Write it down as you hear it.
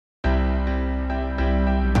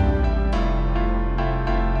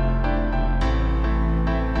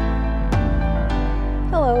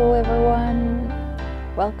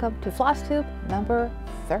welcome to Flosstube number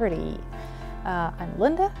 30. I'm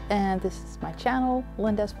Linda and this is my channel,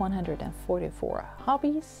 Linda's 144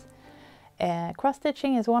 Hobbies. Cross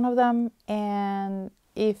stitching is one of them, and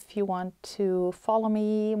if you want to follow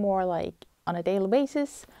me more like on a daily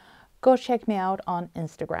basis, go check me out on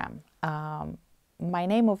Instagram. My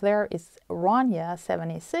name over there is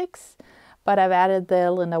Ronja76, but I've added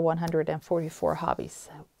the Linda 144 Hobbies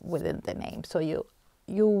within the name, so you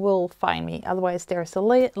will find me. Otherwise, there's a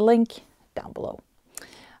link down below.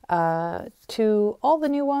 To all the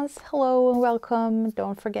new ones, hello and welcome.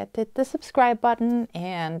 Don't forget to hit the subscribe button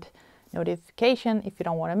and notification if you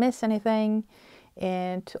don't want to miss anything.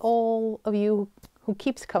 And to all of you who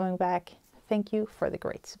keeps coming back, thank you for the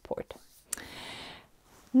great support.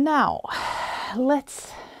 Now,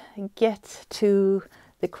 let's get to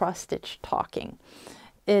the cross stitch talking.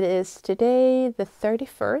 It is today the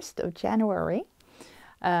 31st of January.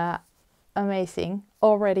 Amazing.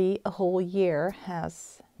 Already a whole year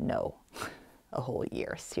has, no, a whole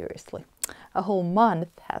year, seriously. A whole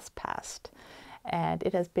month has passed and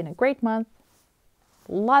it has been a great month.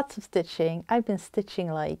 Lots of stitching. I've been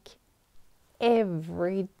stitching like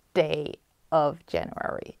every day of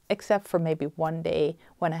January, except for maybe one day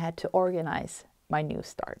when I had to organize my new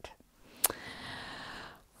start.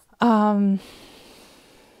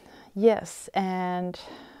 Yes, and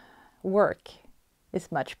work is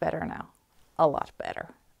much better now, a lot better.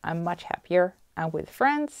 I'm much happier. I'm with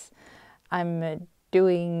friends. I'm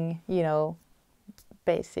doing, you know,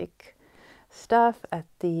 basic stuff at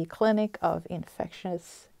the clinic of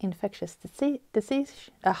infectious diseases,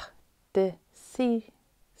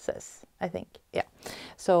 I think. Yeah.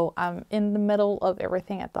 So I'm in the middle of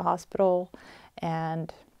everything at the hospital,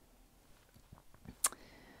 and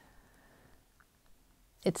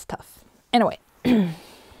it's tough. Anyway.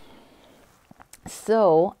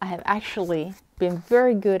 So I have actually been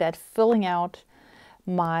very good at filling out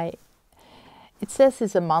my, it says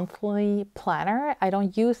it's a monthly planner. I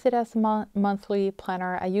don't use it as a monthly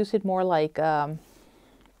planner. I use it more like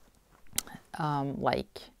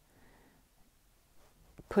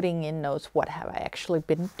putting in notes, what have I actually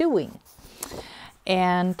been doing.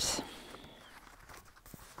 And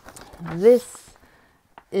this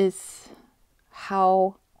is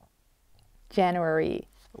how January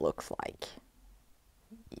looks like.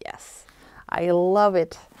 Yes, I love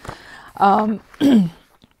it.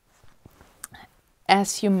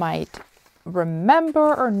 As you might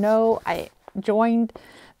remember or know, I joined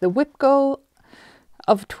the WIPGO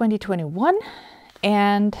of 2021,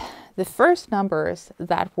 and the first numbers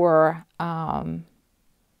that were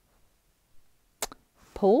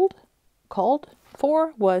called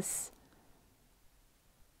for was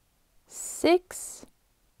 6,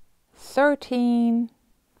 13,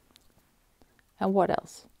 and what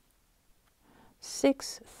else?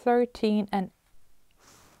 6, 13, and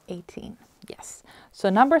 18. Yes. So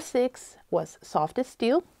number 6 was Soft as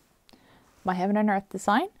Steel, my Heaven and Earth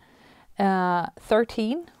design.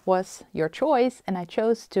 13 was your choice, and I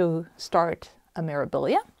chose to start a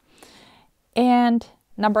Mirabilia. And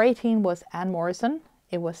number 18 was Anne Morrison.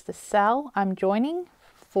 It was the cell I'm joining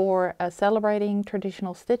for celebrating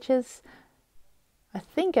traditional stitches. I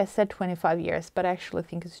think I said 25 years, but I actually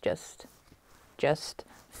think it's just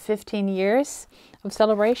 15 years of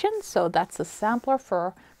celebration. So that's a sampler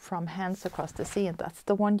from Hands Across the Sea, and that's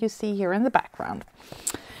the one you see here in the background.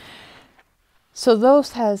 So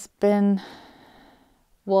those has been,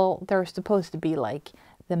 well, they're supposed to be like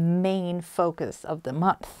the main focus of the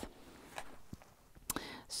month.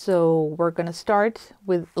 So we're going to start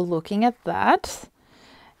with looking at that.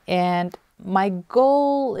 And my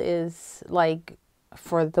goal is, like,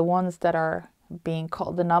 for the ones that are being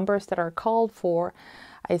called, the numbers that are called for,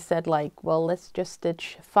 I said, like, well, let's just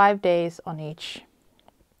stitch 5 days on each.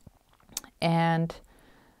 And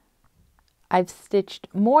I've stitched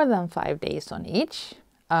more than 5 days on each.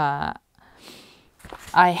 I'm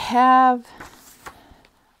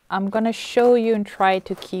going to show you and try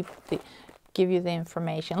to give you the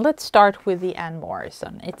information. Let's start with the Anne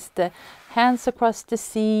Morrison. It's the Hands Across the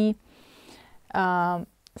Sea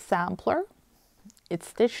sampler. It's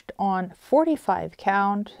stitched on 45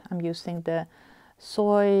 count. I'm using the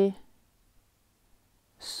soy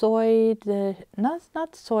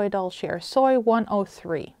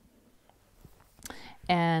 103.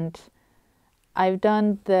 And I've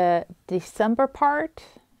done the December part,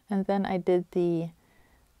 and then I did the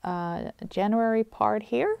January part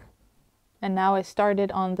here. And now I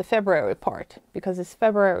started on the February part because it's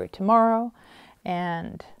February tomorrow,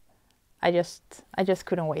 and I just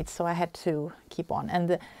couldn't wait, so I had to keep on.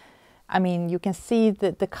 And I mean, you can see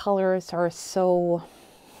that the colors are so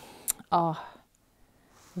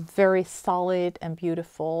very solid and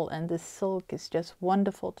beautiful, and this silk is just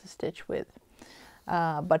wonderful to stitch with.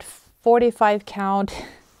 But 45 count,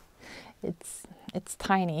 it's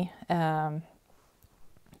tiny. I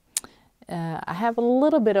have a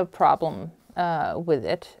little bit of problem with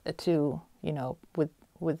it to, you know, with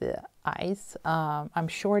the eyes. I'm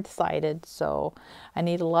short-sighted, so I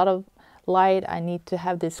need a lot of light. I need to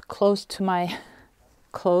have this close to my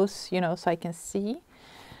close, you know, so I can see.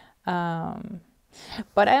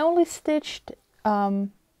 But I only stitched,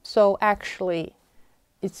 so actually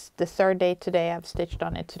it's the third day today. I've stitched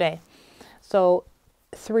on it today. So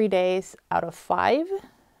 3 days out of 5,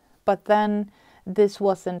 but then this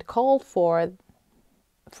wasn't called for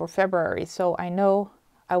February. So I know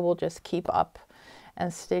I will just keep up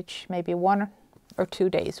and stitch maybe 1 or 2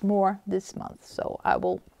 days more this month. So I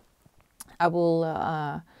will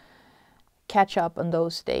catch up on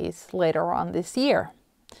those days later on this year.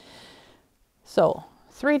 So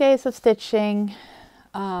 3 days of stitching,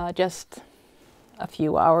 just a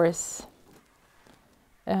few hours.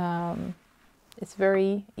 It's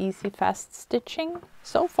very easy, fast stitching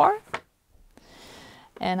so far,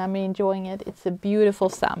 and I'm enjoying it. It's a beautiful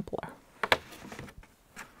sampler.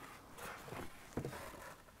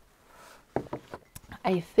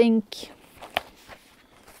 I think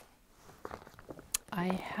I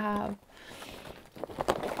have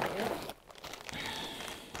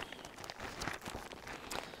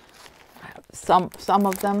some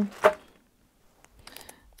of them.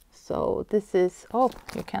 So this is, oh,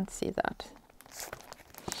 you can't see that.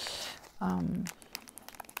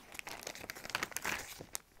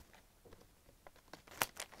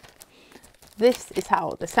 This is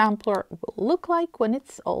how the sampler will look like when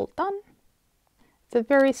it's all done. It's a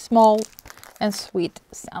very small and sweet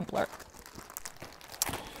sampler.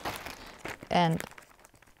 And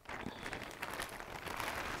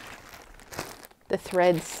the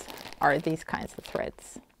threads are these kinds of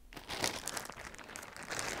threads.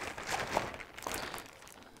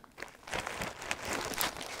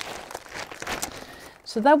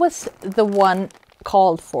 So that was the one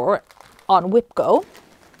called for on Whip Go.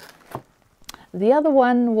 The other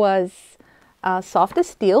one was soft as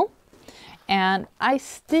steel, and I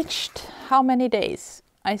stitched how many days?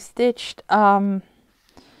 I stitched 5,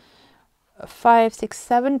 6,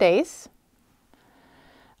 7 days.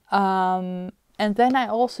 And then I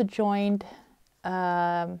also joined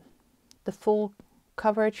the full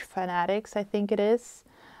coverage fanatics, I think it is,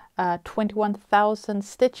 21,000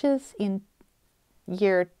 stitches in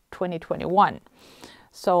year 2021.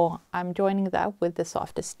 So I'm joining that with the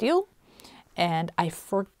softest steel, and I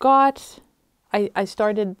forgot, I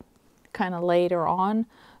started kind of later on,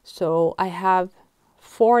 so I have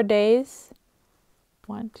 4 days.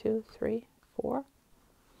 1, 2, 3, 4.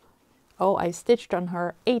 Oh, I stitched on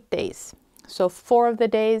her 8 days. So 4 of the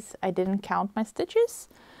days I didn't count my stitches,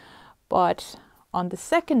 but on the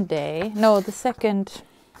second day, no, the second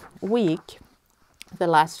week, the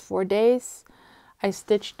last 4 days, I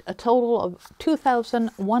stitched a total of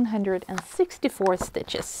 2,164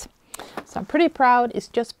 stitches. So I'm pretty proud. It's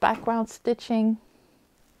just background stitching,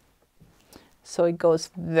 so it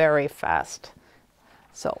goes very fast.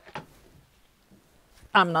 So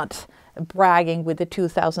I'm not bragging with the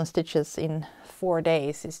 2,000 stitches in 4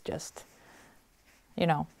 days. It's just, you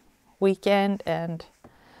know, weekend and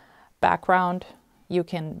background, you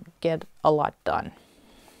can get a lot done.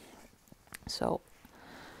 So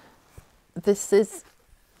this is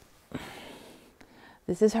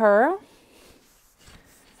her,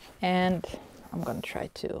 and I'm gonna try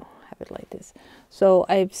to have it like this. So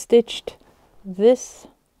I've stitched this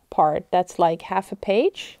part, that's like half a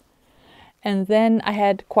page, and then I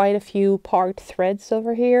had quite a few parked threads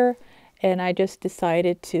over here, and I just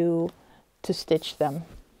decided to stitch them.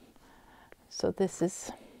 So this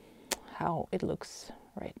is how it looks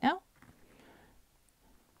right now.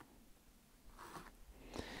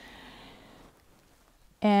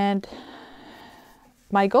 And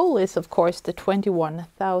my goal is, of course, the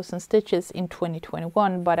 21,000 stitches in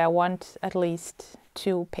 2021, but I want at least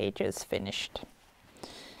 2 pages finished.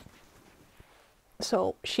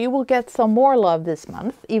 So she will get some more love this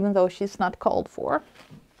month, even though she's not called for.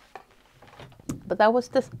 But that was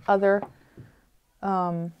this other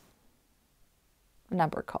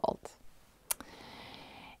number called.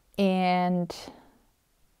 And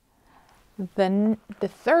then the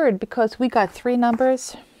third, because we got 3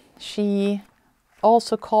 numbers, she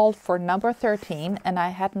also called for number 13, and I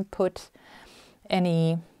hadn't put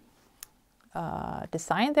any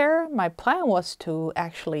design there. My plan was to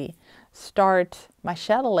actually start my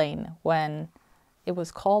Châtelaine when it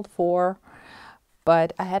was called for,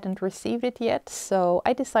 but I hadn't received it yet, so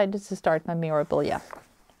I decided to start my Mirabilia.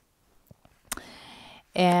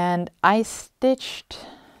 And I stitched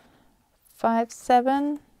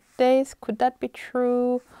 5-7 days. Could that be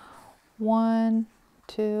true? 1,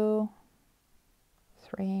 2,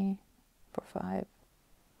 3, 4, 5,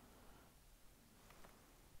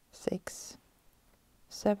 6,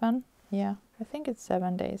 7. Yeah, I think it's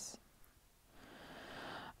 7 days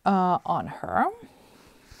on her.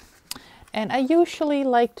 And I usually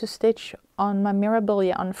like to stitch on my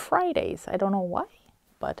Mirabilia on Fridays. I don't know why,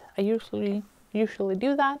 but I usually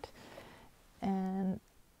do that. And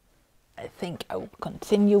I think I will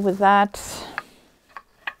continue with that.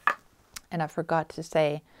 And I forgot to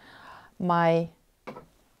say, my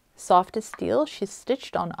softest steel, she's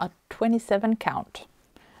stitched on a 27 count.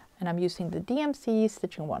 And I'm using the DMC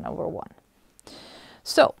stitching 1/1.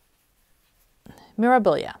 So,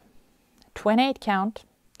 Mirabilia, 28 count.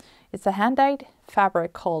 It's a hand-dyed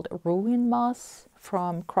fabric called Ruin Moss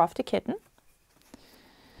from Crafty Kitten.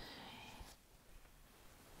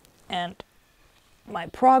 And my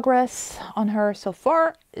progress on her so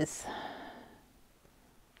far is,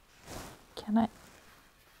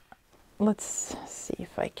 let's see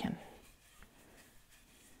if I can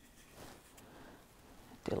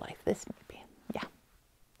do like this maybe. Yeah.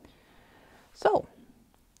 So,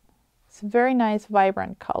 it's very nice,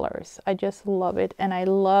 vibrant colors. I just love it. And I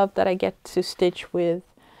love that I get to stitch with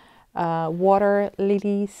water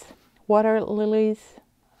lilies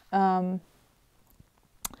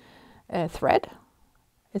thread.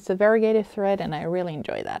 It's a variegated thread and I really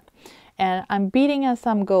enjoy that. And I'm beading as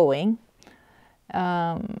I'm going.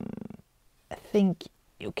 I think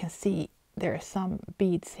you can see there are some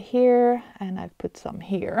beads here and I've put some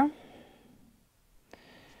here.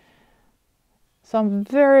 So I'm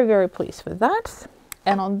very, very pleased with that.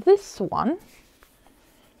 And on this one,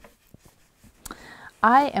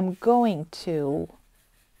 I am going to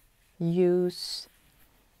use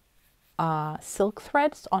silk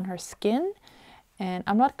threads on her skin. And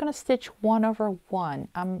I'm not going to stitch 1/1.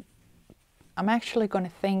 I'm actually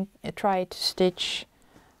going to try to stitch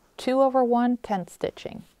 2/1, 10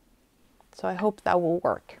 stitching. So I hope that will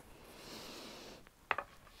work.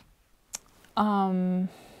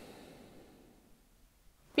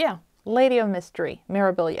 Yeah, Lady of Mystery,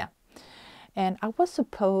 Mirabilia. And I was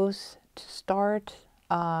supposed to start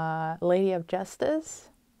Lady of Justice,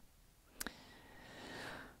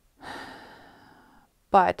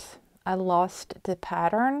 but I lost the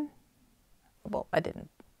pattern. Well, I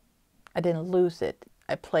didn't lose it.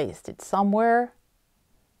 I placed it somewhere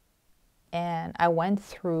and I went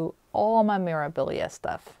through all my Mirabilia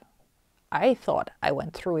stuff. I thought I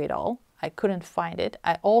went through it all. I couldn't find it.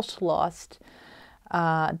 I also lost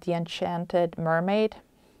the Enchanted Mermaid.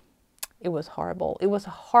 It was horrible. It was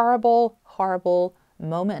a horrible, horrible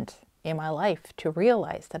moment in my life to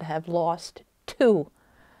realize that I have lost 2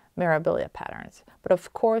 Mirabilia patterns. But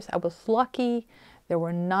of course I was lucky. There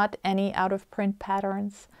were not any out of print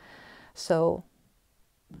patterns. So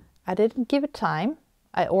I didn't give it time.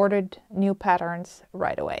 I ordered new patterns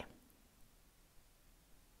right away.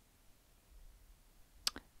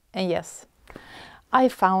 And yes, I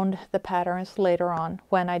found the patterns later on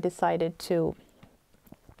when I decided to,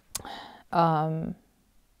 I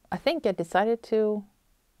think I decided to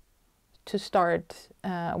start,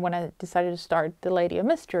 when I decided to start the Lady of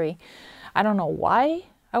Mystery. I don't know why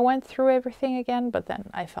I went through everything again, but then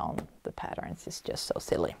I found the patterns. It's just so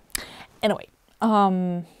silly. Anyway,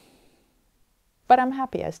 but I'm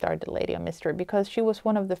happy I started the Lady of Mystery because she was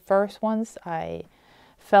one of the first ones I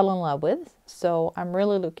fell in love with. So I'm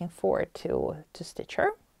really looking forward to stitch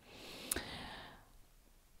her.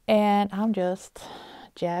 And I'm just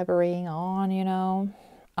jabbering on, you know.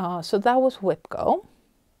 So that was Whipco.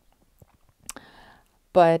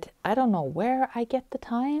 But I don't know where I get the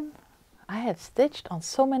time. I have stitched on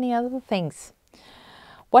so many other things.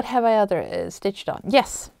 What have I stitched on?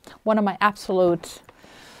 Yes, one of my absolute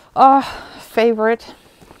favorite.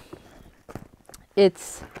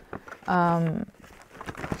 It's the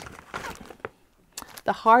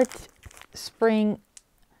Heartstring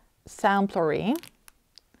Samplery.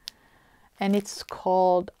 And it's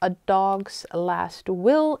called A Dog's Last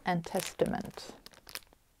Will and Testament.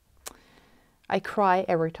 I cry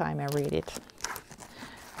every time I read it.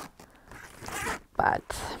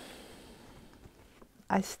 But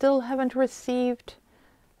I still haven't received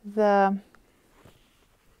the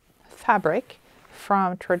fabric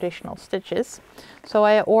from Traditional Stitches. So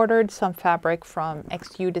I ordered some fabric from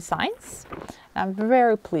XU Designs. I'm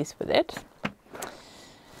very pleased with it.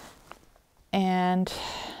 And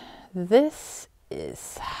this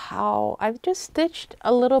is how I've just stitched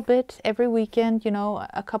a little bit every weekend, you know,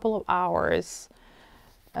 a couple of hours.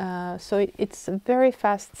 So it's very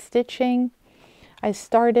fast stitching. I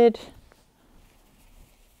started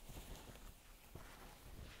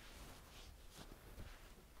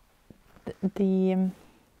the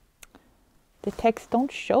text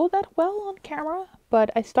don't show that well on camera, but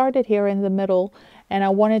I started here in the middle and I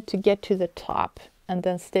wanted to get to the top and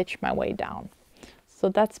then stitch my way down. So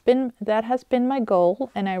that has been my goal,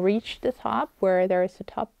 and I reached the top where there is a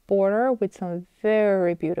top border with some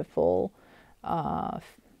very beautiful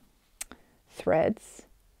threads.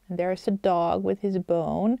 And there's a dog with his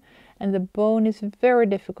bone, and the bone is very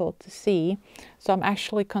difficult to see. So I'm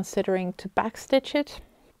actually considering to backstitch it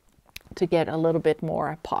to get a little bit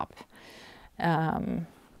more pop.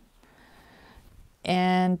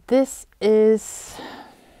 And this is,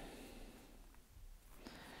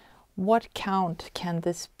 what count can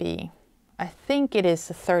this be? I think it is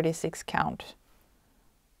a 36 count.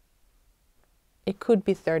 It could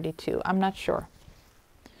be 32, I'm not sure.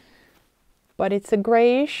 But it's a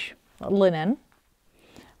grayish linen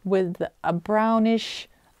with a brownish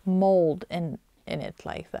mold in it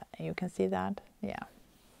like that. You can see that, yeah.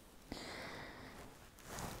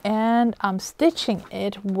 And I'm stitching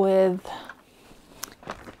it with,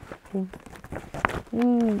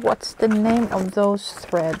 what's the name of those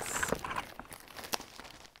threads?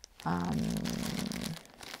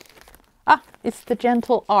 It's the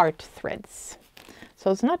Gentle Art threads.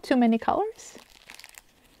 So it's not too many colors.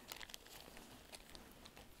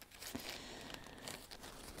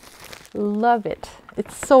 Love it.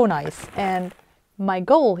 It's so nice. And my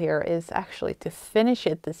goal here is actually to finish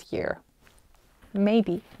it this year.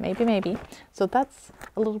 Maybe. So that's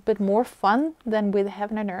a little bit more fun than with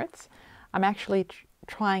Heaven and Earth. I'm actually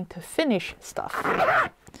trying to finish stuff.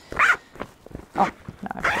 Oh, no,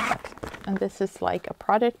 I forgot. And this is like a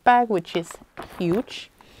project bag, which is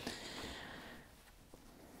huge.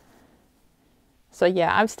 So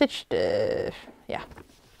yeah, I've stitched, yeah,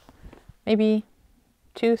 maybe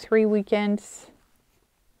 2-3 weekends,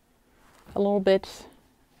 a little bit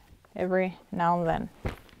every now and then.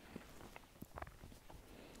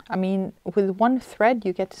 I mean, with one thread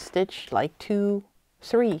you get to stitch like 2,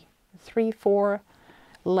 3, 4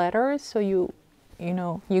 letters, so you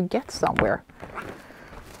know, you get somewhere.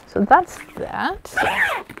 So that's that.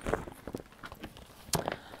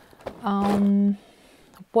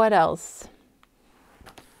 What else?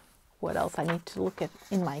 What else? I need to look at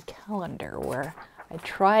in my calendar where I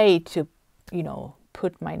try to, you know,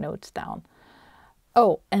 put my notes down.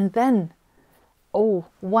 Oh, and then,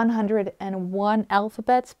 101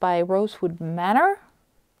 Alphabets by Rosewood Manor.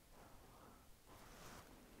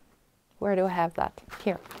 Where do I have that?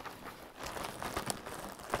 Here.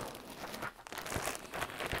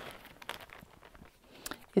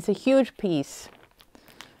 It's a huge piece,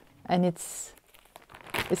 and it's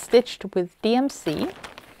stitched with DMC.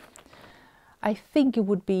 I think it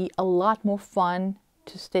would be a lot more fun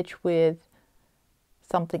to stitch with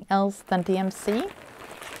something else than DMC.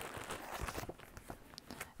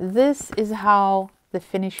 This is how the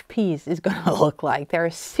finished piece is going to look like. There are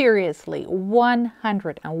seriously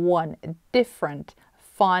 101 different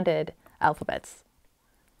fonted alphabets.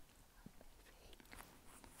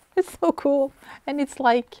 It's so cool, and it's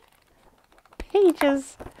like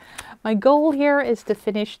pages. My goal here is to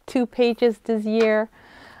finish 2 pages this year.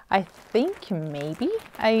 I think maybe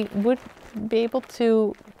I would be able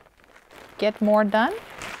to get more done.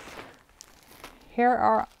 Here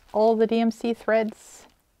are all the DMC threads.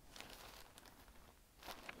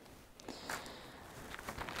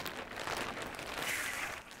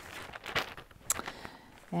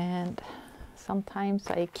 And sometimes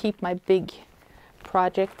I keep my big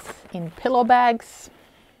projects in pillow bags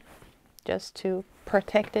just to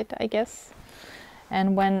protect it, I guess.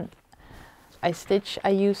 And when I stitch,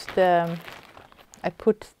 I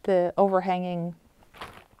put the overhanging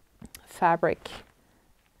fabric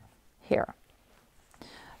here.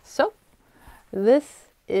 So this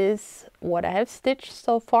is what I have stitched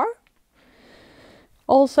so far.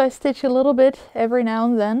 Also, I stitch a little bit every now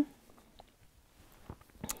and then,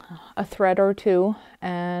 a thread or two,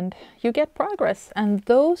 and you get progress. And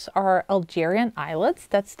those are Algerian eyelets.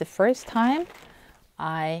 That's the first time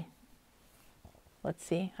let's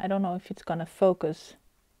see, I don't know if it's gonna focus,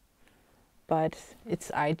 but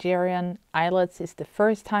it's Algerian eyelets. It's the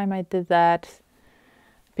first time I did that.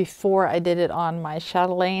 Before I did it on my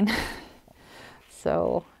Châtelaine.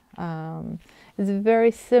 So it's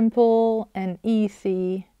very simple and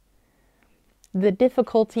easy. The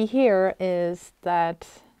difficulty here is that,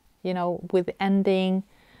 you know, with ending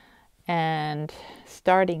and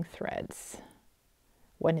starting threads,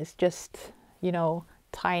 when it's just, you know,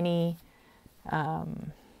 tiny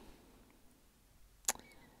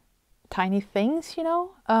tiny things, you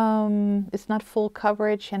know. It's not full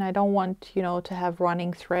coverage, and I don't want, you know, to have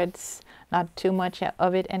running threads, not too much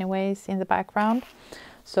of it anyways in the background.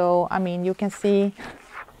 So, I mean, you can see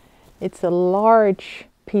it's a large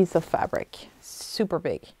piece of fabric, super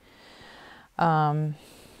big. And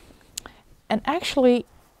actually,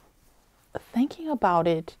 thinking about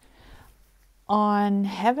it, on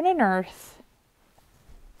Heaven and Earth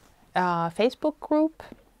Facebook group,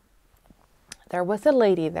 there was a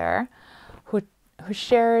lady there who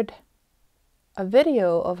shared a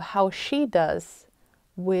video of how she does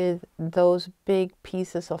with those big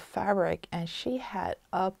pieces of fabric, and she had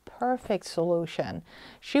a perfect solution.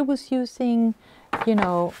 She was using, you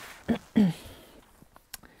know,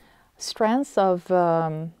 strands of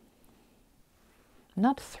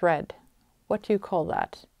not thread, what do you call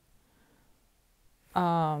that,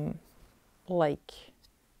 like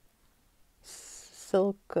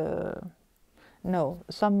silk, no,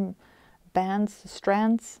 some bands,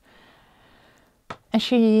 strands, and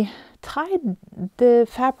she tied the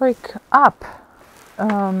fabric up.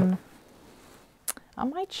 I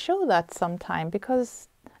might show that sometime, because,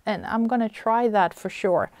 and I'm gonna try that for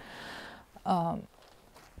sure,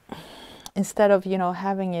 instead of, you know,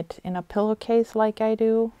 having it in a pillowcase like I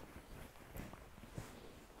do.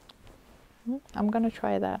 I'm gonna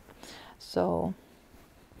try that. So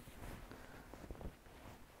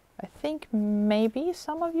I think maybe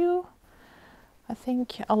some of you, I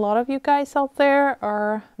think a lot of you guys out there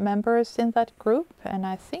are members in that group, and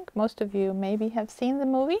I think most of you maybe have seen the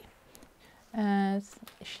movie.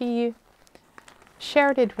 She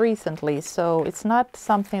shared it recently, so it's not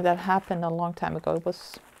something that happened a long time ago. It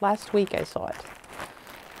was last week I saw it.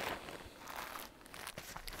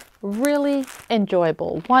 Really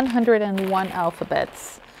enjoyable. 101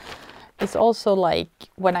 alphabets. It's also like,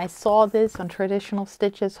 when I saw this on Traditional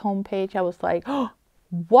Stitches homepage, I was like, oh,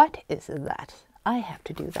 what is that? I have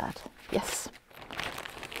to do that. Yes.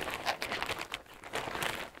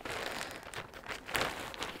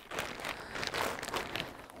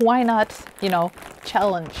 Why not, you know,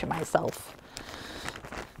 challenge myself?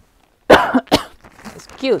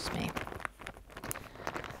 Excuse me.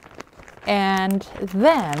 And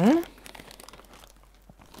then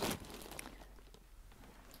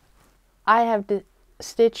I have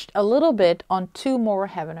stitched a little bit on 2 more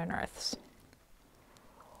Heaven and Earths.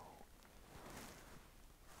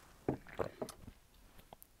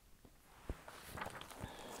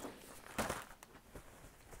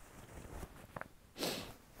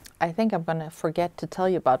 I think I'm gonna forget to tell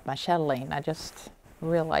you about my Châtelaine. I just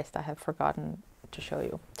realized I have forgotten to show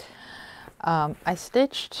you. I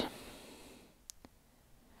stitched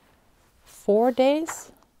 4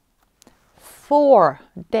 days. 4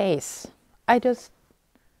 days. I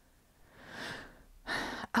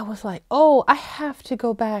was like, oh, I have to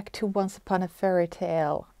go back to Once Upon a Fairy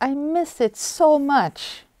Tale. I miss it so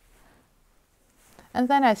much. And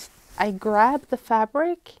then I grabbed the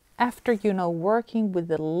fabric after, you know, working with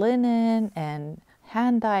the linen and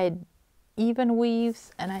hand-dyed even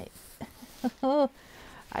weaves, and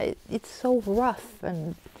it's so rough,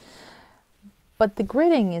 but the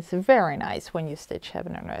gridding is very nice when you stitch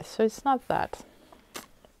Heaven and Earth, so it's not that.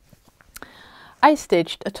 I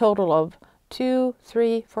stitched a total of 2,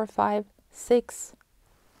 3, 4, 5, 6,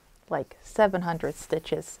 like 700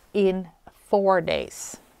 stitches in 4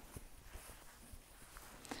 days.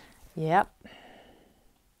 Yep.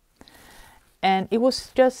 And it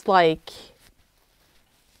was just like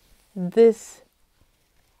this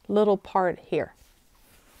little part here.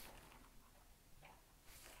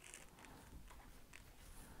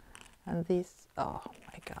 And these, oh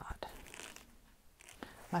my God.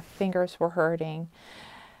 My fingers were hurting.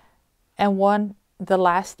 And the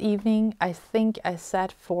last evening, I think I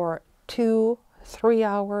sat for 2-3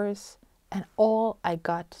 hours, and all I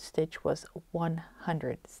got to stitch was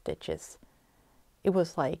 100 stitches. It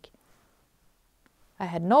was like, I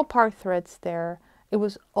had no part threads there. It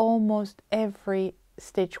was almost every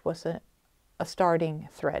stitch was a starting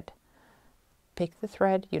thread. Pick the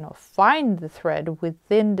thread, you know, find the thread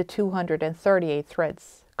within the 238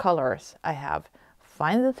 threads, colors I have.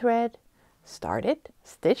 Find the thread, start it,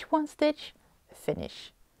 stitch 1 stitch,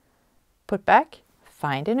 finish. Put back,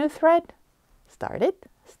 find a new thread, start it,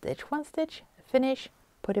 stitch 1 stitch, finish,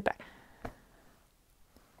 put it back.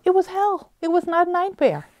 It was hell. It was not a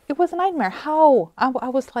nightmare. It was a nightmare. How? I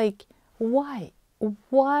was like, why?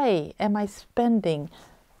 Why am I spending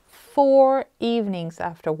 4 evenings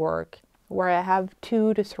after work where I have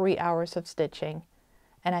 2 to 3 hours of stitching,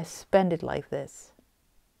 and I spend it like this?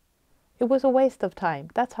 It was a waste of time.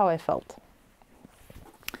 That's how I felt.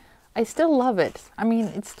 I still love it. I mean,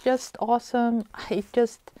 it's just awesome.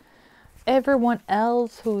 everyone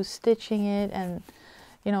else who's stitching it, and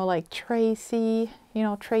you know, like Tracy, you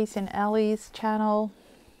know, Tracy and Ellie's channel,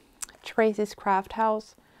 Tracy's Craft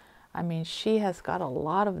House. I mean, she has got a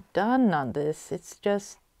lot of done on this. It's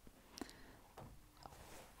just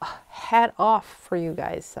hat off for you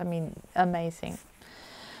guys. I mean, amazing.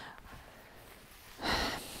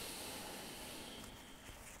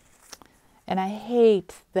 And I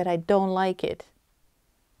hate that I don't like it,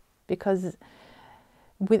 because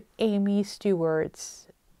with Amy Stewart's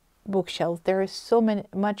bookshelf there is so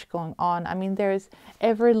much going on. I mean, there's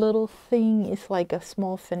every little thing is like a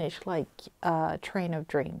small finish, like Train of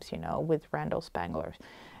Dreams, you know, with Randall Spangler's.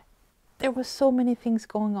 There was so many things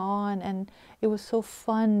going on, and it was so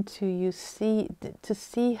fun to see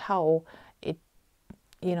how it,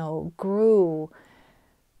 you know, grew.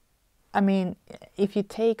 I mean, if you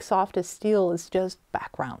take Soft as Steel, it's just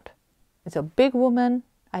background. It's a big woman.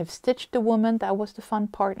 I've stitched the woman. That was the fun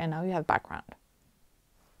part, and now you have background.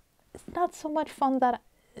 It's not so much fun but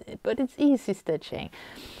it's easy stitching.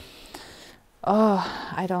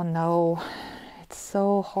 Oh, I don't know. It's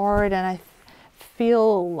so hard, and I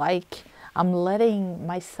feel like I'm letting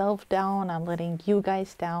myself down. I'm letting you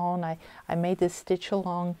guys down. I made this stitch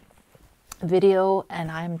along video,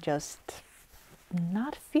 and I'm just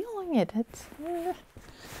not feeling it. It's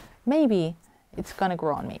maybe it's gonna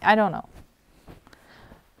grow on me. I don't know.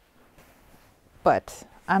 But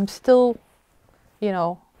I'm still, you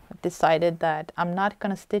know, decided that I'm not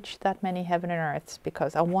gonna stitch that many Heaven and Earths,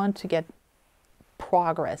 because I want to get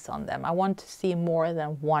progress on them. I want to see more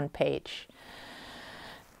than one page.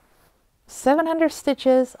 700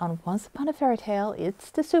 stitches on Once Upon a Fairy Tale.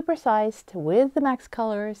 It's the supersized with the max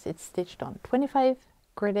colors. It's stitched on 25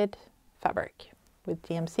 gridded fabric with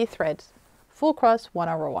DMC threads, full cross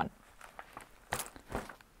 1/1.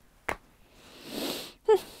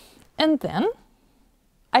 And then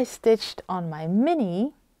I stitched on my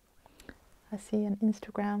mini. I see on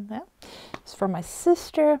Instagram there. It's for my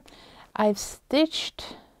sister. I've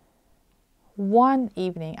stitched one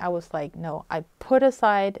evening. I was like, no, I put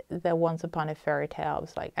aside the Once Upon a Fairy Tale. I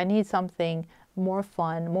was like, I need something more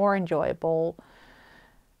fun, more enjoyable.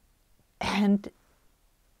 And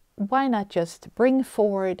why not just bring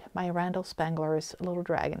forward my Randall Spangler's Little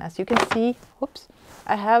Dragon? As you can see, whoops,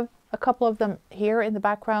 I have a couple of them here in the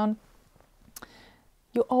background.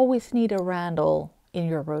 You always need a Randall in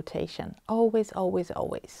your rotation. Always, always,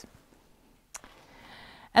 always.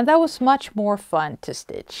 And that was much more fun to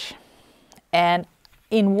stitch. And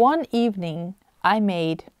in one evening, I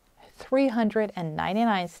made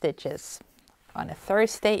 399 stitches on a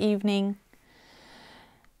Thursday evening.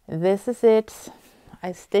 This is it.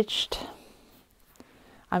 I stitched,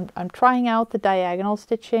 I'm trying out the diagonal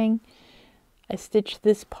stitching. I stitched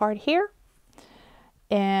this part here,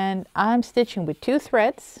 and I'm stitching with 2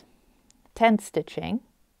 threads, 10 stitching,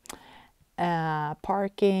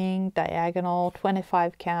 parking, diagonal,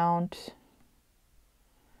 25 count.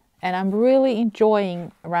 And I'm really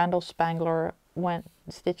enjoying Randall Spangler when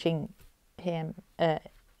stitching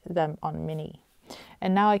them on mini.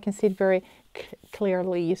 And now I can see it very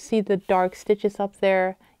clearly. You see the dark stitches up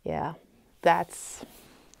there? Yeah, that's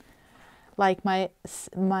like my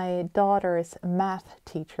daughter's math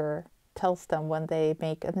teacher tells them when they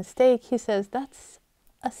make a mistake. He says, that's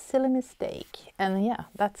a silly mistake. And yeah,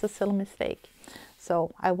 that's a silly mistake.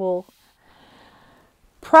 So I will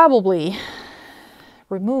probably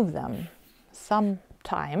remove them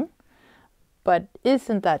sometime, but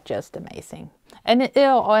isn't that just amazing? And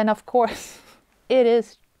and of course it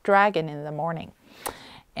is Dragon in the morning,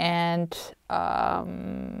 and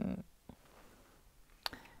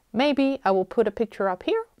maybe I will put a picture up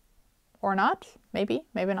here or not, maybe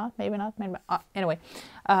not, anyway,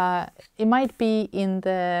 it might be in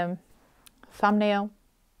the thumbnail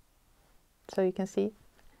so you can see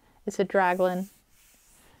it's a Dragon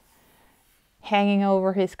hanging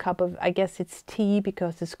over his cup of, I guess it's tea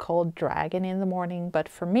because it's called Dragon in the morning, but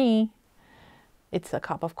for me it's a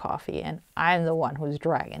cup of coffee, and I'm the one who's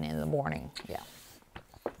Dragon in the morning. Yeah.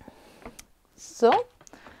 So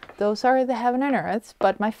those are the Heaven and Earths,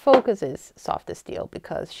 but my focus is Soft as Steel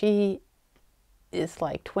because she is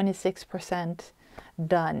like 26%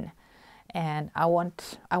 done, and I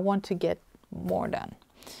want to get more done.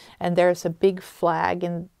 And there's a big flag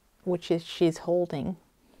in which she's holding,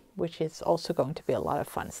 which is also going to be a lot of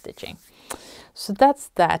fun stitching. So that's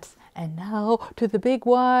that. And now to the big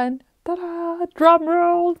one. Ta-da! Drum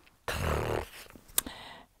roll!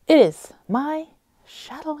 It is my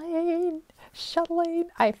Châtelaine. Châtelaine.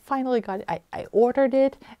 I finally got it. I ordered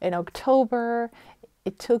it in October.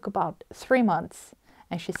 It took about 3 months,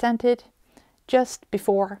 and she sent it just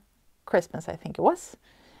before Christmas, I think it was.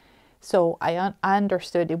 So I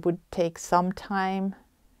understood it would take some time,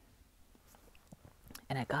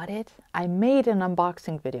 and I got it. I made an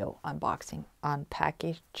unpackaging video,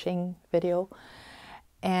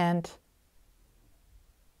 and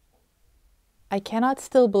I cannot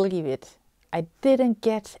still believe it. I didn't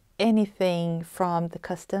get anything from the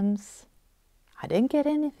customs. I didn't get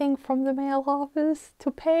anything from the mail office to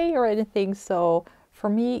pay or anything. So for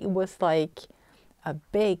me, it was like a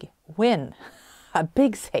big win, a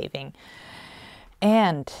big saving.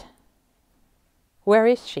 And where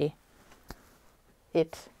is she?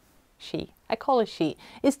 She. I call it she.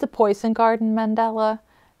 It's the Poison Garden mandala,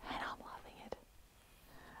 and I'm loving it.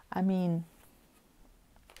 I mean,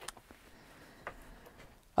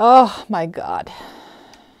 oh my God.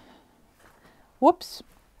 Whoops.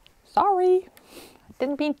 Sorry. I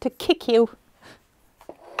didn't mean to kick you.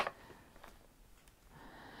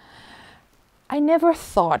 I never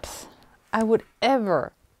thought I would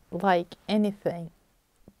ever like anything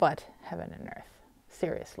but heaven and earth.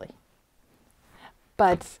 Seriously.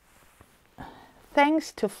 But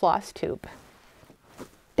thanks to Flosstube,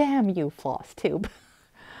 damn you Flosstube,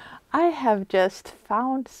 I have just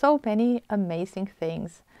found so many amazing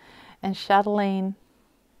things. And Châtelaine,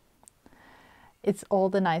 it's all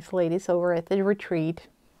the nice ladies over at the retreat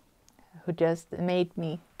who just made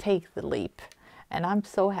me take the leap. And I'm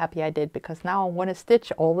so happy I did, because now I want to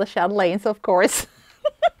stitch all the Châtelaines, of course.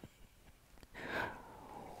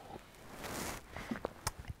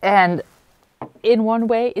 And in one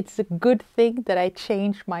way, it's a good thing that I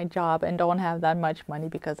changed my job and don't have that much money,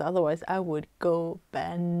 because otherwise I would go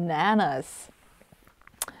bananas.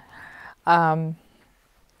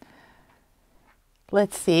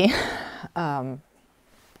 Let's see.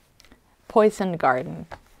 Poison Garden.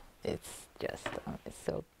 It's just, it's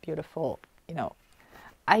so beautiful. You know,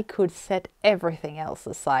 I could set everything else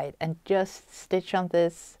aside and just stitch on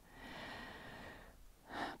this.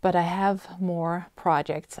 But I have more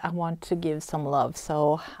projects I want to give some love,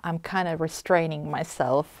 so I'm kind of restraining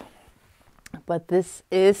myself. But this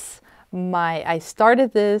is I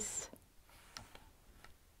started this.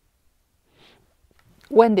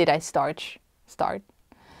 When did I start?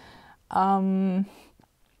 On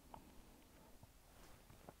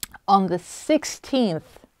the 16th,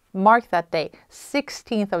 mark that day,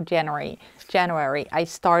 16th of January, I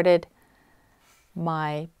started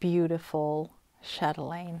my beautiful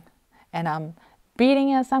Châtelaine, and I'm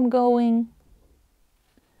beading as I'm going,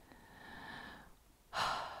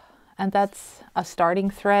 and that's a starting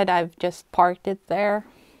thread. I've just parked it there.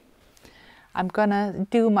 I'm gonna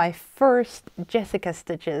do my first Jessica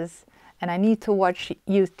stitches, and I need to watch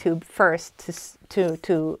YouTube first to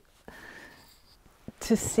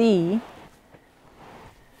see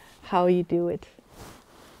how you do it.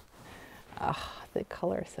 Ah, the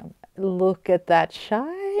colors, look at that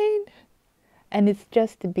shine. And it's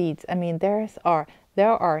just the beads. I mean, there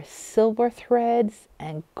are silver threads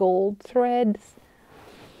and gold threads.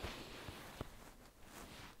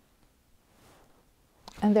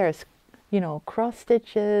 And there's, you know, cross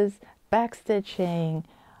stitches, back stitching,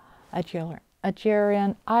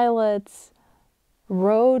 Algerian eyelets,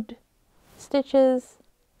 road stitches,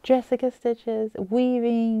 Jessica stitches,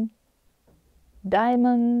 weaving,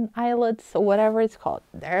 diamond eyelets, or whatever it's called.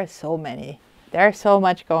 There are so many. There's so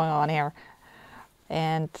much going on here.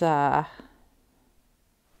 And I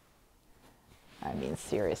mean,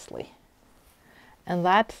 seriously. And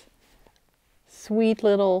that sweet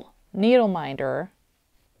little needle minder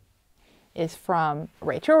is from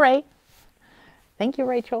Rachel Ray. Thank you,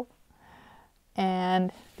 Rachel.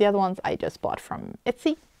 And the other ones I just bought from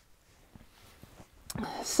Etsy.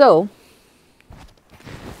 So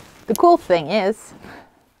the cool thing is,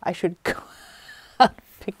 I should go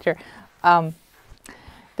picture. The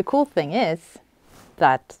cool thing is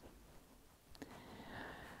that,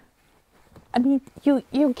 I mean,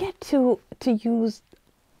 you get to use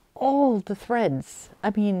all the threads.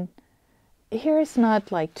 I mean, here's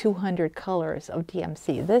not like 200 colors of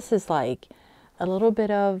DMC. This is like a little bit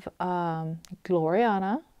of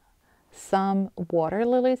Gloriana, some water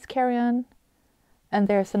lilies carry-on, and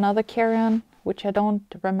there's another carry-on which I don't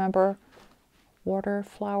remember, water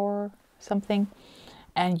flower something,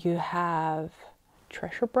 and you have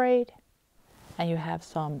treasure braid, and you have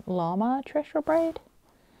some llama treasure braid,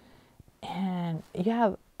 and you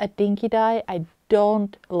have a dinky dye. I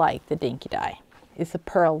don't like the dinky dye. It's a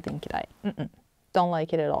pearl dinky dye. Don't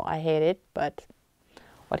like it at all. I hate it, but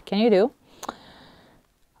what can you do?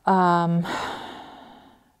 And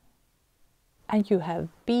you have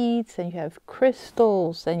beads, and you have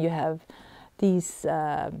crystals, and you have these,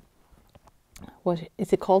 what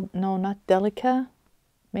is it called? No, not Delica.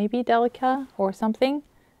 Maybe Delica or something.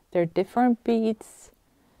 They're different beads.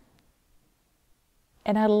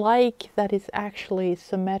 And I like that it's actually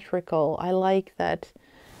symmetrical. I like that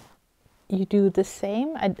you do the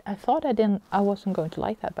same. I thought I wasn't going to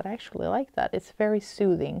like that, but I actually like that. It's very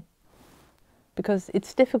soothing because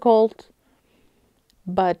it's difficult,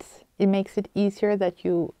 but it makes it easier that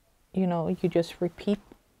you just repeat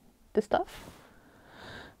the stuff.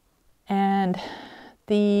 And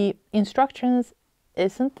the instructions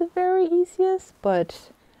isn't the very easiest,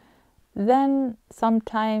 but then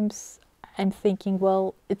sometimes I'm thinking,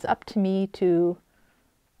 well, it's up to me to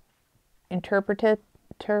interpret it,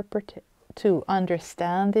 to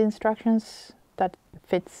understand the instructions that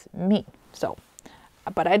fits me. So,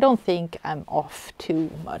 but I don't think I'm off too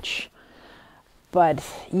much. But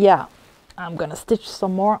yeah, I'm gonna stitch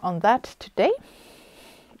some more on that today.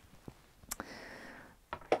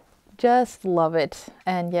 Just love it.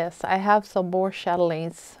 And yes, I have some more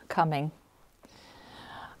Châtelaines coming.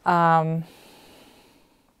 I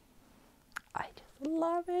just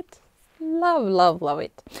love it. Love, love, love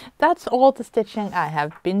it. That's all the stitching I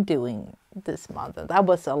have been doing this month. And that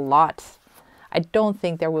was a lot. I don't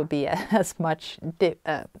think there will be as much,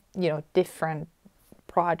 different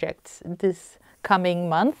projects this coming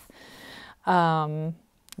month.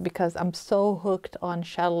 Because I'm so hooked on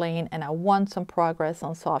Châtelaine and I want some progress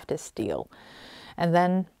on softest steel. And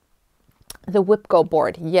then the whip go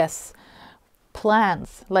board. Yes.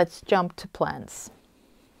 Plans. Let's jump to plans.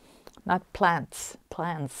 Not plants.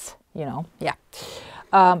 Plans. Yeah.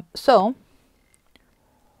 So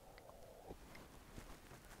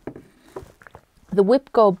the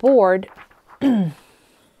whip go board, the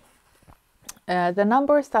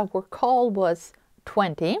numbers that were called was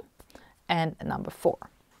 20 and number 4.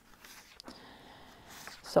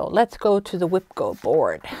 So let's go to the whip go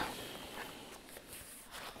board.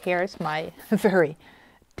 Here's my very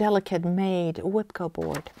delicate made whip go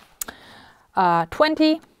board.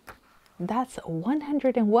 20. That's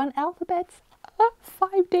 101 alphabets.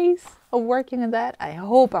 5 days of working on that. I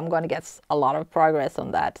hope I'm going to get a lot of progress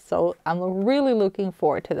on that. So I'm really looking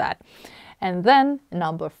forward to that. And then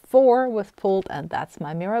number 4 was pulled, and that's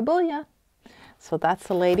my Mirabilia. So that's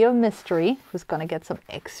the Lady of Mystery who's going to get some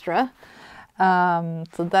extra. So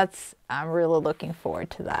I'm really looking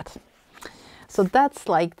forward to that. So that's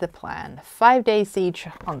like the plan. 5 days each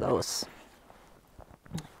on those.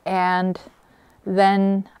 And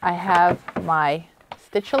then I have my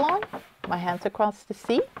stitch along, my hands across the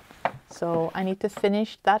sea. So I need to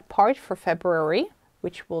finish that part for February,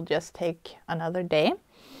 which will just take another day.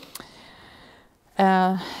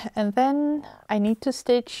 And then I need to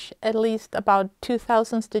stitch at least about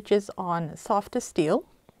 2,000 stitches on softest steel.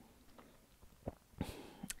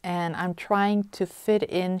 And I'm trying to fit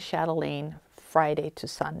in Châtelaine Friday to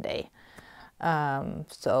Sunday.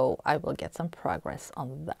 So I will get some progress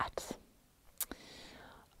on that.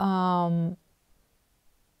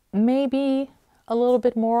 Maybe a little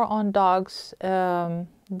bit more on dogs, the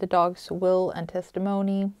dog's will and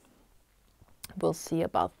testimony. We'll see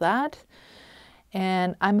about that.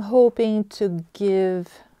 And I'm hoping to give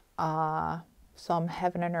some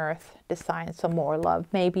Heaven and Earth design some more love.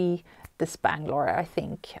 Maybe the Spangler, I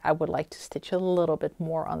think I would like to stitch a little bit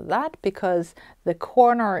more on that because the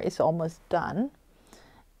corner is almost done.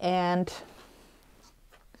 And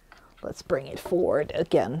let's bring it forward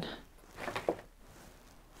again.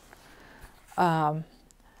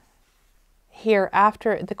 Here,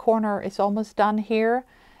 after the corner is almost done here,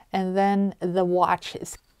 and then the watch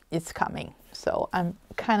is coming. So I'm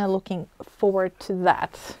kind of looking forward to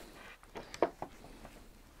that.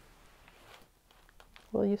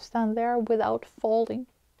 Will you stand there without folding?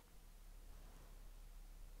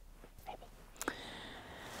 Maybe.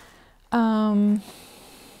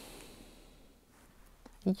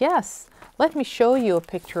 Yes, let me show you a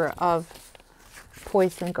picture of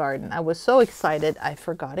Poison Garden. I was so excited I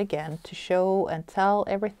forgot again to show and tell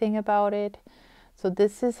everything about it. So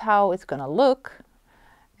this is how it's gonna look.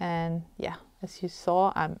 And yeah, as you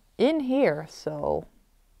saw, I'm in here, so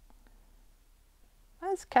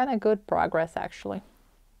that's kind of good progress actually.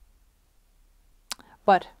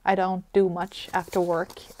 But I don't do much after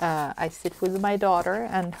work. I sit with my daughter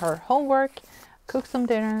and her homework, cook some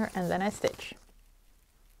dinner, and then I stitch.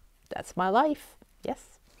 That's my life,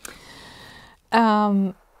 yes.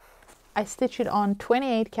 I stitch it on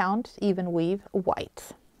 28 count even weave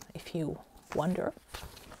white, if you wonder.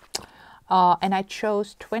 And I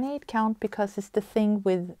chose 28 count because it's the thing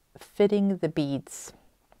with fitting the beads.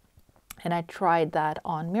 And I tried that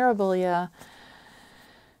on Mirabilia.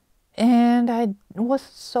 And I was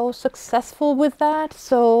so successful with that.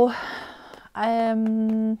 So,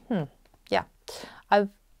 yeah, I've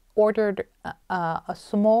ordered a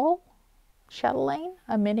small Châtelaine,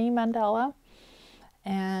 a mini mandala,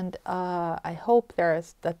 and I hope they're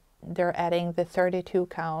adding the 32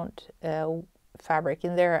 count fabric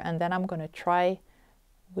in there, and then I'm going to try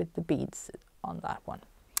with the beads on that one.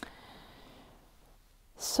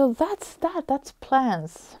 So that's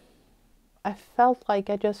plans. I felt like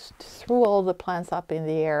I just threw all the plans up in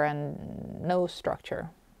the air and no structure,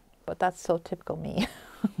 but that's so typical me.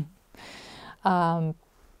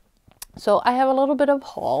 So I have a little bit of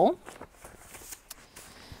haul.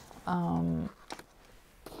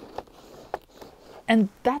 And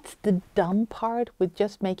that's the dumb part with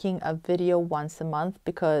just making a video once a month,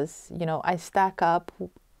 because, you know, I stack up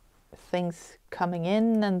things coming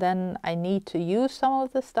in and then I need to use some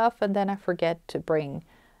of the stuff and then I forget to bring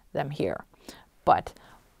them here. But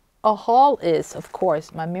a haul is, of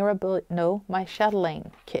course, my Mirabilia, no, my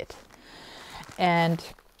Châtelaine kit. And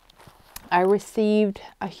I received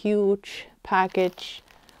a huge package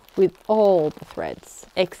with all the threads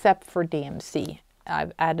except for DMC.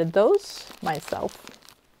 I've added those myself.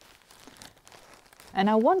 And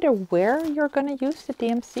I wonder where you're going to use the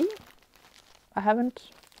DMC. I haven't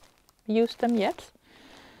used them yet.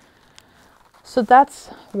 So that's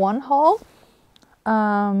one haul.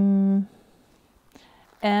 And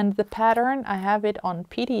the pattern, I have it on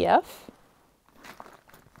PDF.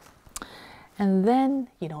 And then,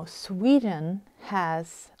 you know, Sweden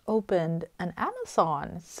has opened an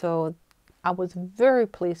Amazon. So I was very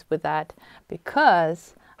pleased with that,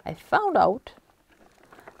 because I found out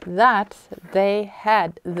that they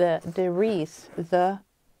had the Dries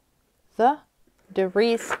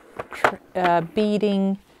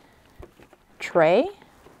beading tray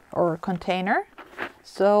or container.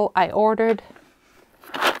 So I ordered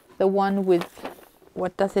the one with,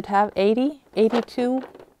 what does it have, 82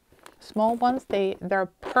 small ones. They're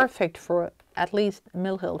perfect for at least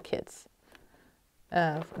Mill Hill kids.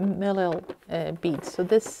 Mill Hill beads. So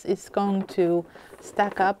this is going to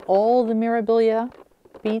stack up all the Mirabilia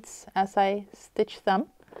beads as I stitch them.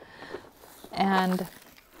 And,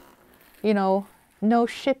 you know, no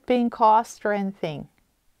shipping cost or anything.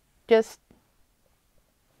 Just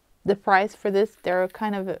the price for this, they're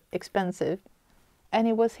kind of expensive. And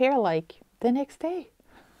it was here like the next day.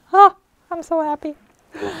 Oh, I'm so happy.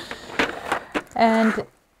 And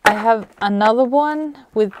I have another one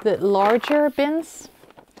with the larger bins,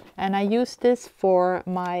 and I use this for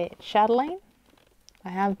my Châtelaine. I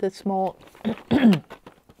have the small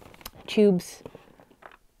tubes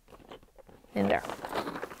in there.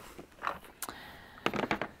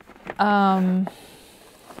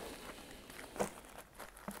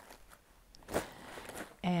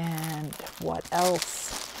 And what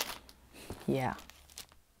else? Yeah.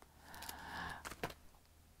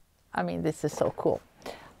 I mean, this is so cool.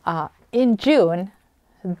 In June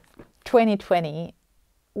 2020,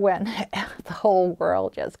 when the whole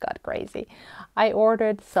world just got crazy, I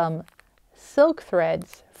ordered some silk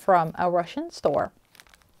threads from a Russian store.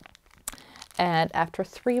 And after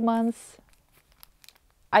 3 months,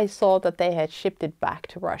 I saw that they had shipped it back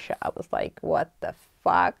to Russia. I was like, what the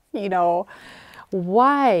fuck? You know,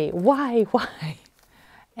 why?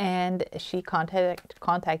 And she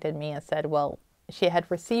contacted me and said, well, she had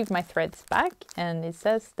received my threads back, and it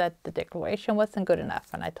says that the declaration wasn't good enough.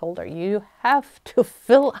 And I told her, you have to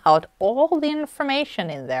fill out all the information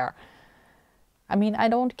in there. I mean, I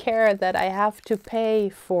don't care that I have to pay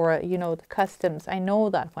for, you know, the customs. I know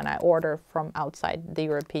that when I order from outside the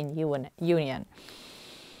European Union.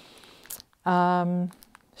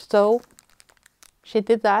 So she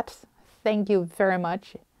did that. Thank you very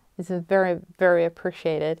much. It's very, very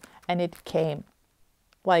appreciated. And it came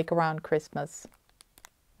like around Christmas.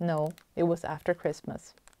 No, it was after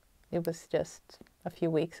Christmas. It was just a few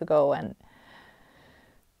weeks ago, and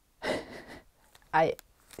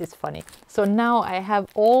it's funny. So now I have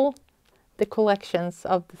all the collections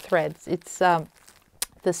of the threads. It's the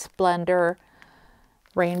Splendor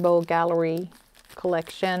Rainbow Gallery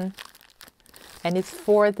collection, and it's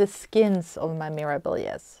for the skins of my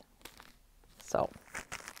Mirabilias. So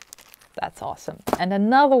that's awesome. And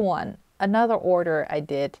another order I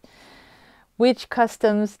did, which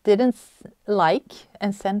customs didn't like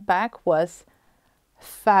and sent back, was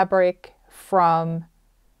fabric from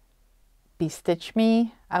Stitch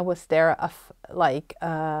Me. I was there like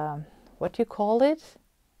what do you call it?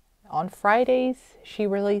 On Fridays she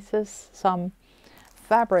releases some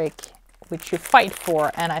fabric which you fight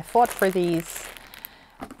for, and I fought for these.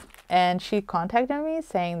 And she contacted me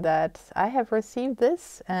saying that I have received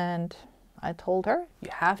this, and I told her,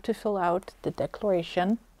 you have to fill out the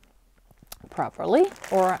declaration properly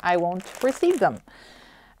or I won't receive them.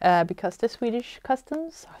 because the Swedish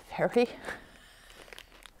customs are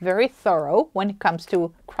very thorough when it comes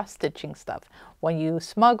to cross-stitching stuff. When you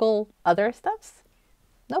smuggle other stuffs,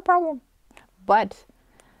 no problem. But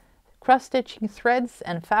cross-stitching threads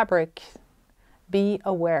and fabric, be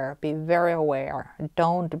aware, be very aware.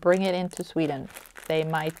 Don't bring it into Sweden. They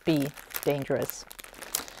might be dangerous.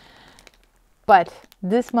 But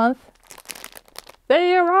this month,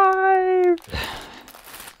 they arrived!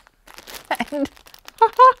 And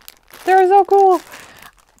they're so cool!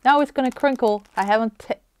 Now it's gonna crinkle. I haven't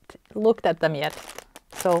looked at them yet.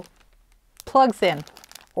 So, plugs in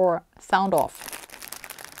or sound off.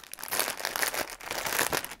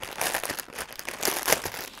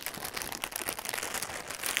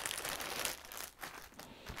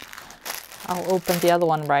 I'll open the other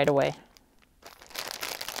one right away.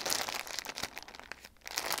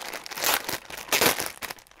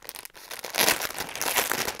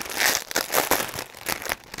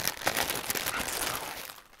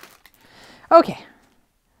 Okay.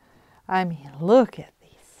 I mean, look at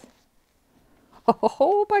these.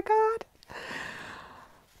 Oh my God.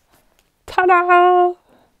 Ta-da!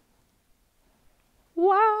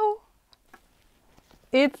 Wow.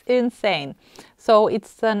 It's insane. So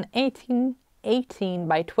it's an 18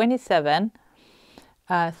 by 27,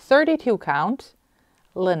 32 count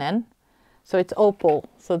linen. So it's opal.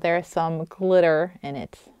 So there's some glitter in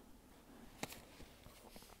it.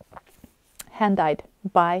 Hand dyed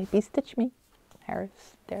by Be Stitch Me.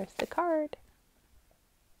 There's the card.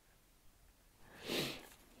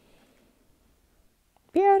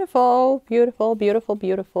 Beautiful, beautiful, beautiful,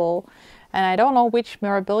 beautiful. And I don't know which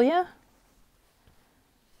Mirabilia.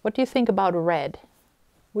 What do you think about red?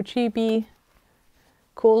 Would she be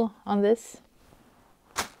cool on this?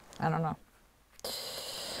 I don't know.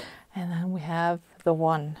 And then we have the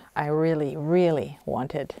one I really, really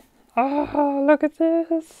wanted. Oh, look at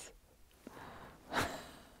this.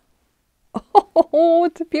 Oh,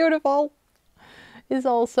 it's beautiful. It's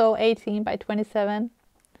also 18 by 27,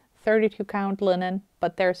 32 count linen,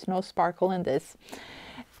 but there's no sparkle in this.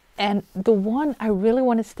 And the one I really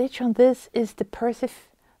want to stitch on this is the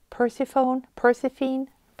Persephone,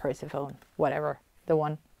 whatever. The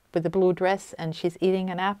one with the blue dress, and she's eating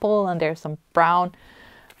an apple, and there's some brown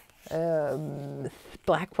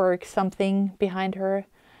blackwork something behind her.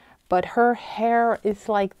 But her hair is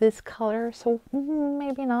like this color, so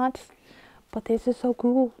maybe not. But this is so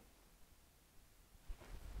cool.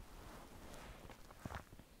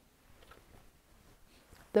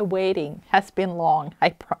 The waiting has been long.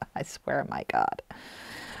 I swear, my God.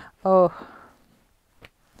 Oh.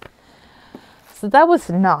 So that was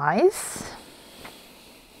nice.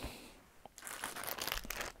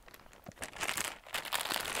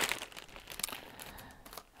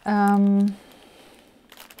 I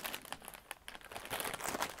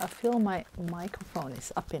feel my microphone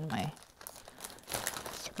is up in my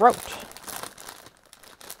throat.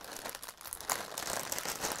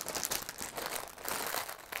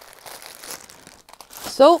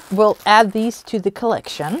 So we'll add these to the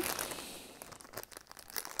collection.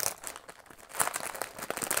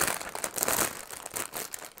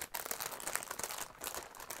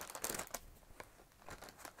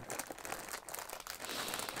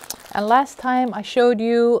 And last time I showed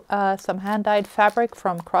you some hand-dyed fabric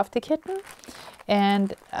from Crafty Kitten,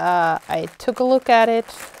 and I took a look at it.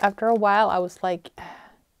 After a while I was like,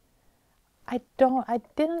 I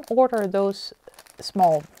didn't order those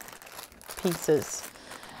small pieces.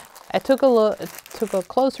 I took a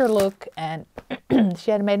closer look, and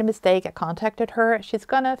she had made a mistake. I contacted her. She's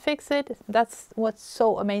gonna fix it. That's what's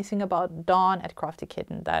so amazing about Dawn at Crafty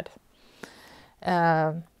Kitten, that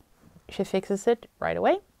she fixes it right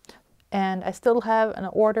away. And I still have an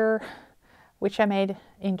order which I made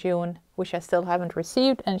in June, which I still haven't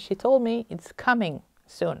received, and she told me it's coming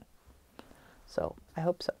soon. So I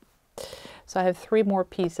hope so. So I have 3 more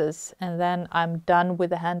pieces, and then I'm done with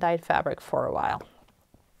the hand-dyed fabric for a while.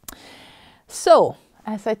 So,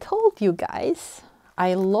 as I told you guys,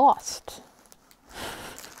 I lost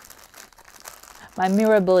my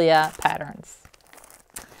Mirabilia patterns.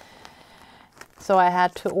 So I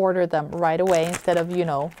had to order them right away instead of, you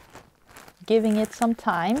know, giving it some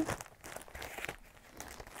time.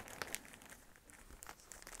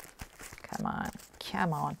 Come on,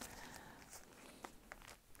 come on.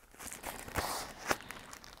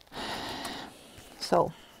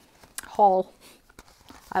 So, haul.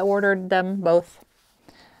 I ordered them both,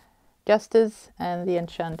 Justice and the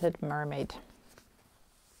Enchanted Mermaid.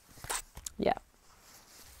 Yeah.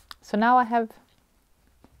 So now I have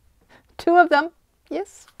 2 of them.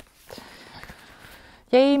 Yes.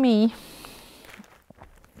 Yay me.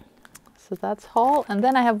 So that's haul. And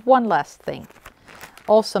then I have one last thing.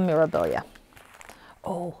 Also Mirabilia.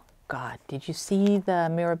 Oh God, did you see the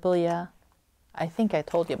Mirabilia? I think I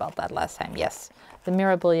told you about that last time. Yes, the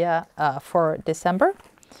Mirabilia for December.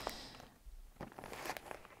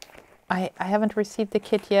 I haven't received the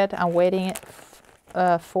kit yet. I'm waiting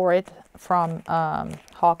for it from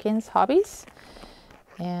Hawkins Hobbies.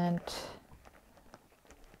 And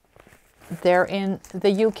they're in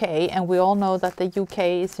the UK, and we all know that the UK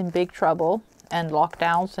is in big trouble and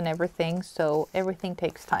lockdowns and everything, so everything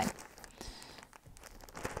takes time.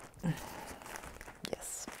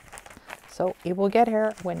 Yes. So it will get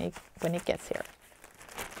here when it gets here.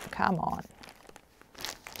 Come on.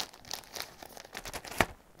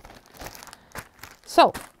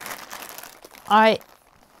 So I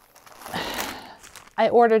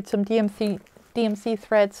ordered some DMC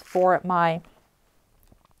threads for my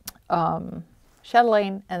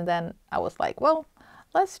Châtelaine, and then I was like, well,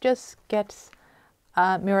 let's just get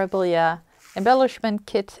a Mirabilia embellishment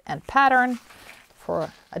kit and pattern for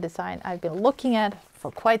a design I've been looking at for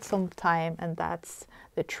quite some time, and that's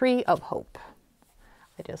the Tree of Hope.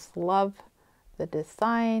 I just love the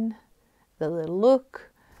design, the look,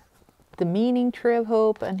 the meaning, Tree of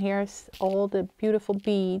Hope, and here's all the beautiful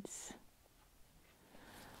beads.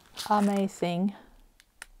 Amazing.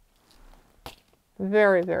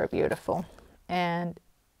 Very, very beautiful. And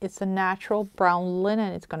it's a natural brown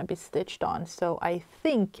linen it's going to be stitched on. So I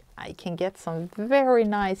think I can get some very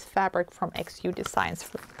nice fabric from XU Designs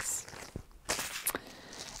for this.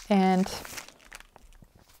 And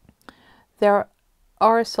there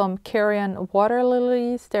are some carrion water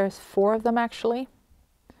lilies. There's 4 of them actually,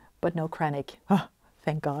 but no Krennic. Oh,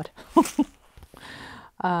 thank God.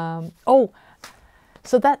 Oh,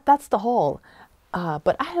 so that's the haul.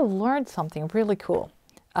 But I have learned something really cool.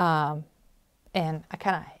 And I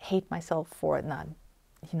kind of hate myself for not,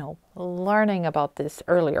 learning about this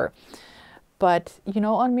earlier. But,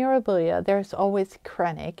 on Mirabilia, there's always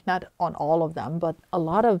Krennic. Not on all of them, but a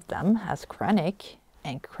lot of them has Krennic.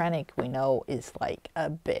 And Krennic, we know, is like a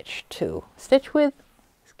bitch to stitch with.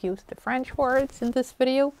 Excuse the French words in this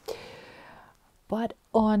video. But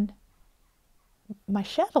on my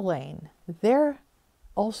Châtelaine, they're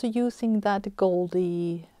also using that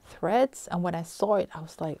goldy threads, and when I saw it I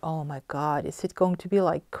was like, oh my God, is it going to be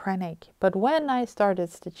like Krennic? But when I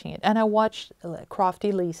started stitching it, and I watched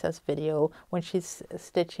Crafty Lisa's video when she's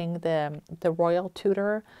stitching the Royal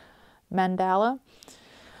Tudor mandala,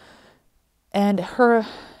 and her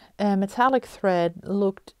metallic thread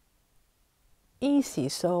looked easy,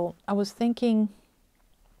 so I was thinking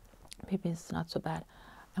maybe it's not so bad.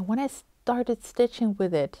 And when I started stitching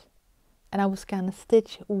with it, and I was gonna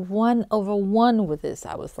stitch 1/1 with this,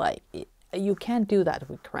 I was like, you can't do that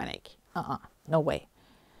with Krennic. No way.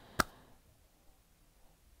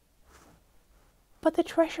 But the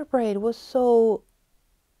treasure braid was so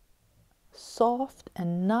soft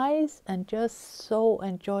and nice and just so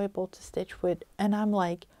enjoyable to stitch with. And I'm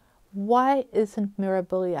like, why isn't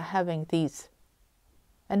Mirabilia having these?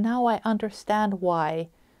 And now I understand why.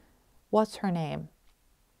 What's her name?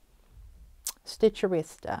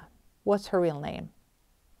 Stitcherista. What's her real name?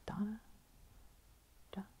 Donna?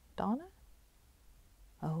 Donna?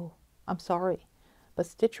 Oh, I'm sorry. But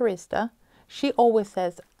Stitcherista, she always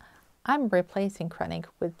says, I'm replacing Krennic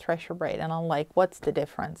with treasure braid. And I'm like, what's the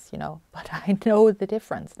difference? But I know the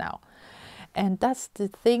difference now. And that's the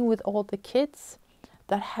thing with all the kits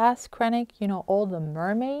that has Krennic, all the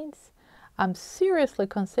mermaids. I'm seriously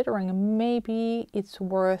considering maybe it's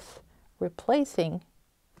worth replacing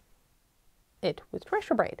it with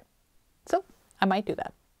treasure braid. So I might do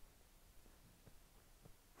that.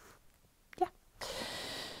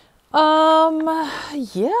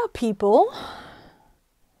 Yeah, people.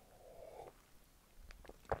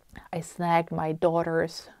 I snagged my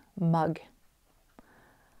daughter's mug.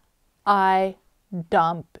 I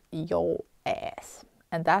dump your ass.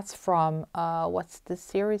 And that's from, what's the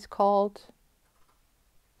series called?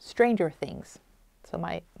 Stranger Things. So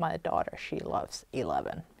my daughter, she loves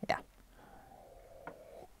 11. Yeah.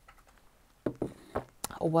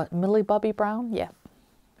 What, Millie Bobby Brown? Yeah,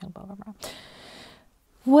 Millie Bobby Brown.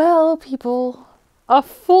 Well, people, a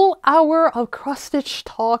full hour of cross-stitch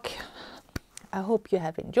talk. I hope you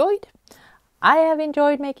have enjoyed. I have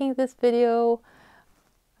enjoyed making this video.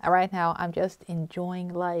 Right now, I'm just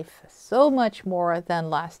enjoying life so much more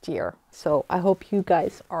than last year. So I hope you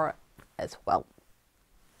guys are as well.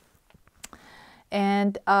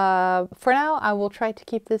 And for now, I will try to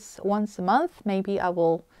keep this once a month. Maybe I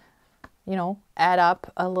will add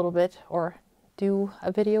up a little bit or do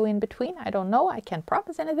a video in between. I don't know. I can't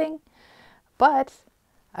promise anything. But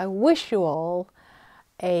I wish you all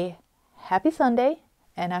a happy Sunday,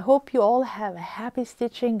 and I hope you all have a happy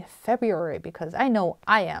stitching February, because I know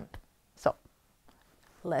I am. So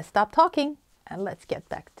let's stop talking and let's get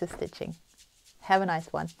back to stitching. Have a nice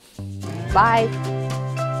one. Bye.